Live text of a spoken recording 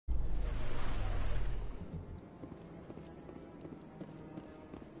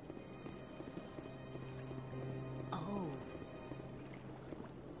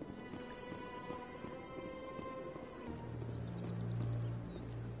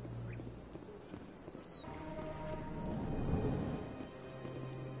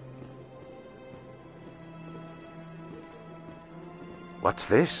What's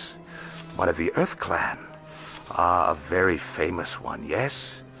this? One of the Earth Clan. Ah, a very famous one,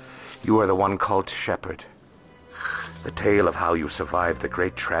 yes? You are the one called Shepard. The tale of how you survived the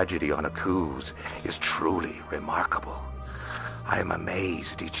great tragedy on Akuz is truly remarkable. I am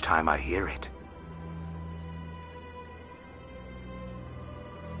amazed each time I hear it.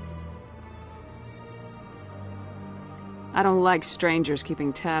 I don't like strangers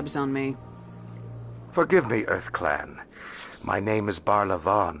keeping tabs on me. Forgive me, Earth Clan. My name is Barla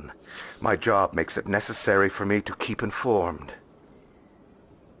Vaughn. My job makes it necessary for me to keep informed.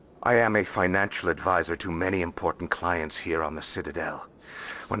 I am a financial advisor to many important clients here on the Citadel.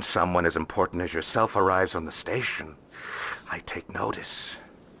 When someone as important as yourself arrives on the station, I take notice.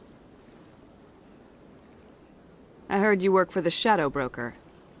 I heard you work for the Shadow Broker.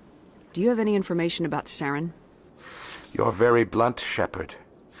 Do you have any information about Saren? You're very blunt, Shepard.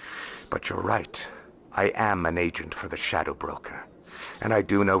 But you're right. I am an agent for the Shadow Broker, and I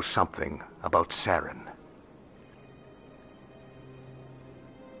do know something about Saren.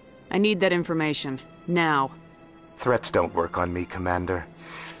 I need that information. Now. Threats don't work on me, Commander.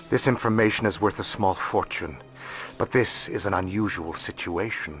 This information is worth a small fortune. But this is an unusual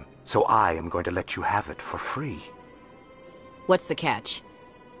situation, so I am going to let you have it for free. What's the catch?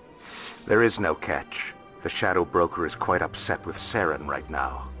 There is no catch. The Shadow Broker is quite upset with Saren right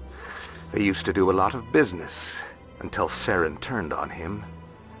now. They used to do a lot of business, until Saren turned on him.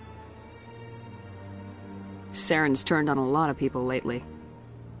 Saren's turned on a lot of people lately.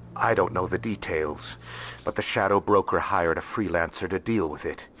 I don't know the details, but the Shadow Broker hired a freelancer to deal with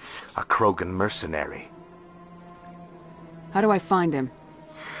it. A Krogan mercenary. How do I find him?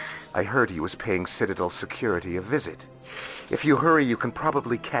 I heard he was paying Citadel security a visit. If you hurry, you can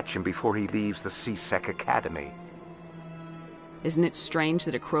probably catch him before he leaves the C-Sec Academy. Isn't it strange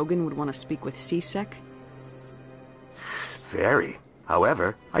that a Krogan would want to speak with C-Sec? Very.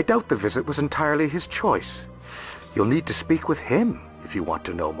 However, I doubt the visit was entirely his choice. You'll need to speak with him if you want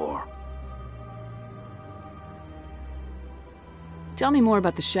to know more. Tell me more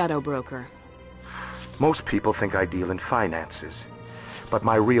about the Shadow Broker. Most people think I deal in finances, but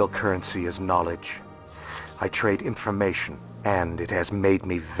my real currency is knowledge. I trade information, and it has made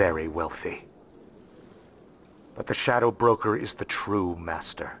me very wealthy. But the Shadow Broker is the true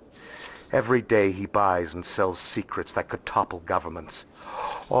master. Every day he buys and sells secrets that could topple governments,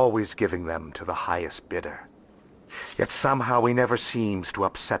 always giving them to the highest bidder. Yet somehow he never seems to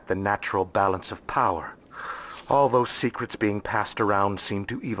upset the natural balance of power. All those secrets being passed around seem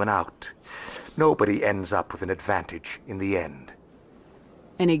to even out. Nobody ends up with an advantage in the end.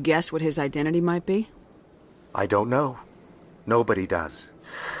 Any guess what his identity might be? I don't know. Nobody does.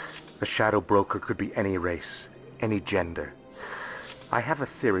 The Shadow Broker could be any race, any gender. I have a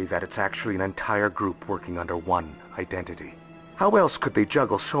theory that it's actually an entire group working under one identity. How else could they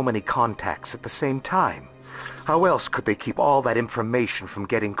juggle so many contacts at the same time? How else could they keep all that information from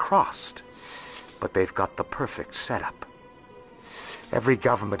getting crossed? But they've got the perfect setup. Every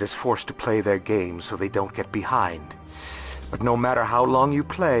government is forced to play their game so they don't get behind. But no matter how long you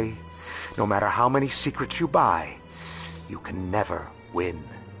play, no matter how many secrets you buy, you can never win.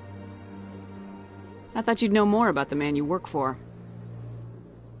 I thought you'd know more about the man you work for.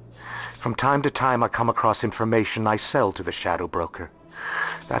 From time to time I come across information I sell to the Shadow Broker.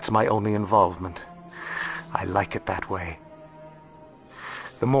 That's my only involvement. I like it that way.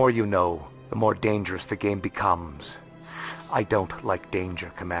 The more you know, the more dangerous the game becomes. I don't like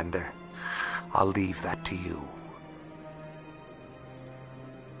danger, Commander. I'll leave that to you.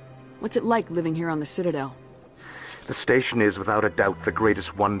 What's it like living here on the Citadel? The station is without a doubt the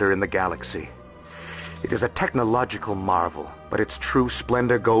greatest wonder in the galaxy. It is a technological marvel, but its true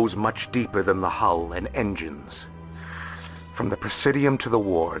splendor goes much deeper than the hull and engines. From the Presidium to the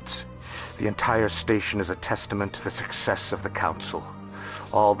wards, the entire station is a testament to the success of the Council.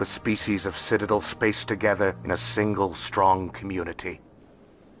 All the species of Citadel spaced together in a single strong community.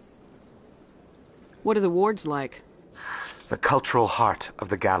 What are the wards like? The cultural heart of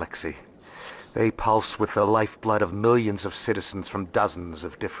the galaxy. They pulse with the lifeblood of millions of citizens from dozens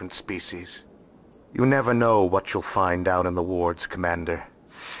of different species. You never know what you'll find out in the wards, Commander.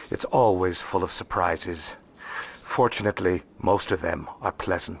 It's always full of surprises. Fortunately, most of them are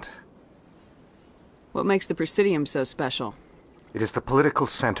pleasant. What makes the Presidium so special? It is the political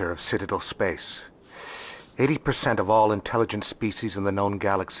center of Citadel space. 80% of all intelligent species in the known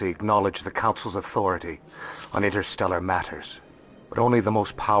galaxy acknowledge the Council's authority on interstellar matters. But only the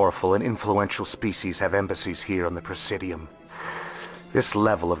most powerful and influential species have embassies here on the Presidium. This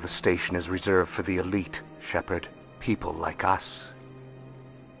level of the station is reserved for the elite, Shepard. People like us.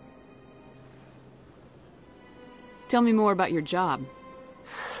 Tell me more about your job.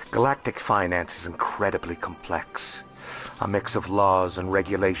 Galactic finance is incredibly complex. A mix of laws and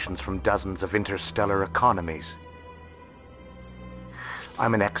regulations from dozens of interstellar economies.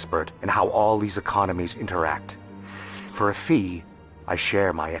 I'm an expert in how all these economies interact. For a fee, I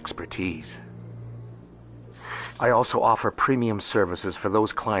share my expertise. I also offer premium services for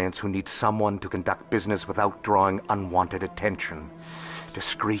those clients who need someone to conduct business without drawing unwanted attention.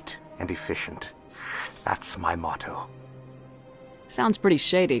 Discreet and efficient. That's my motto. Sounds pretty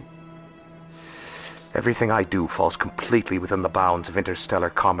shady. Everything I do falls completely within the bounds of interstellar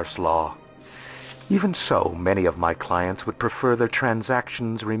commerce law. Even so, many of my clients would prefer their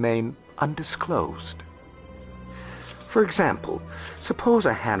transactions remain undisclosed. For example, suppose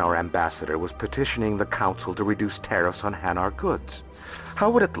a Hanar ambassador was petitioning the Council to reduce tariffs on Hanar goods. How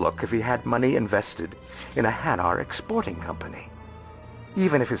would it look if he had money invested in a Hanar exporting company?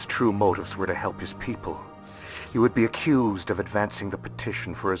 Even if his true motives were to help his people, he would be accused of advancing the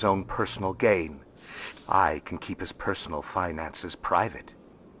petition for his own personal gain. I can keep his personal finances private.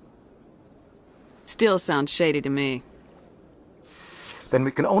 Still sounds shady to me. Then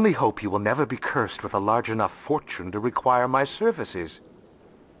we can only hope he will never be cursed with a large enough fortune to require my services.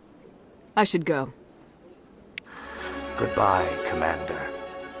 I should go. Goodbye, Commander.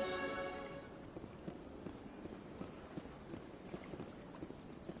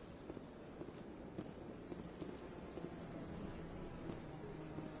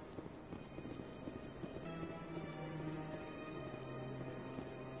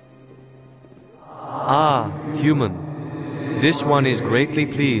 Ah, human. This one is greatly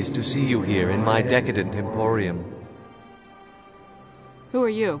pleased to see you here in my decadent emporium. Who are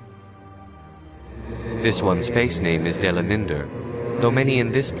you? This one's face name is Delaninder, though many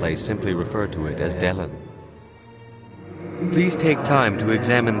in this place simply refer to it as Delan. Please take time to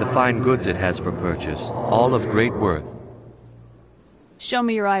examine the fine goods it has for purchase, all of great worth. Show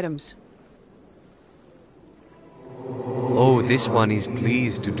me your items. Oh, this one is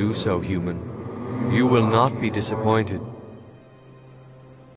pleased to do so, human. You will not be disappointed.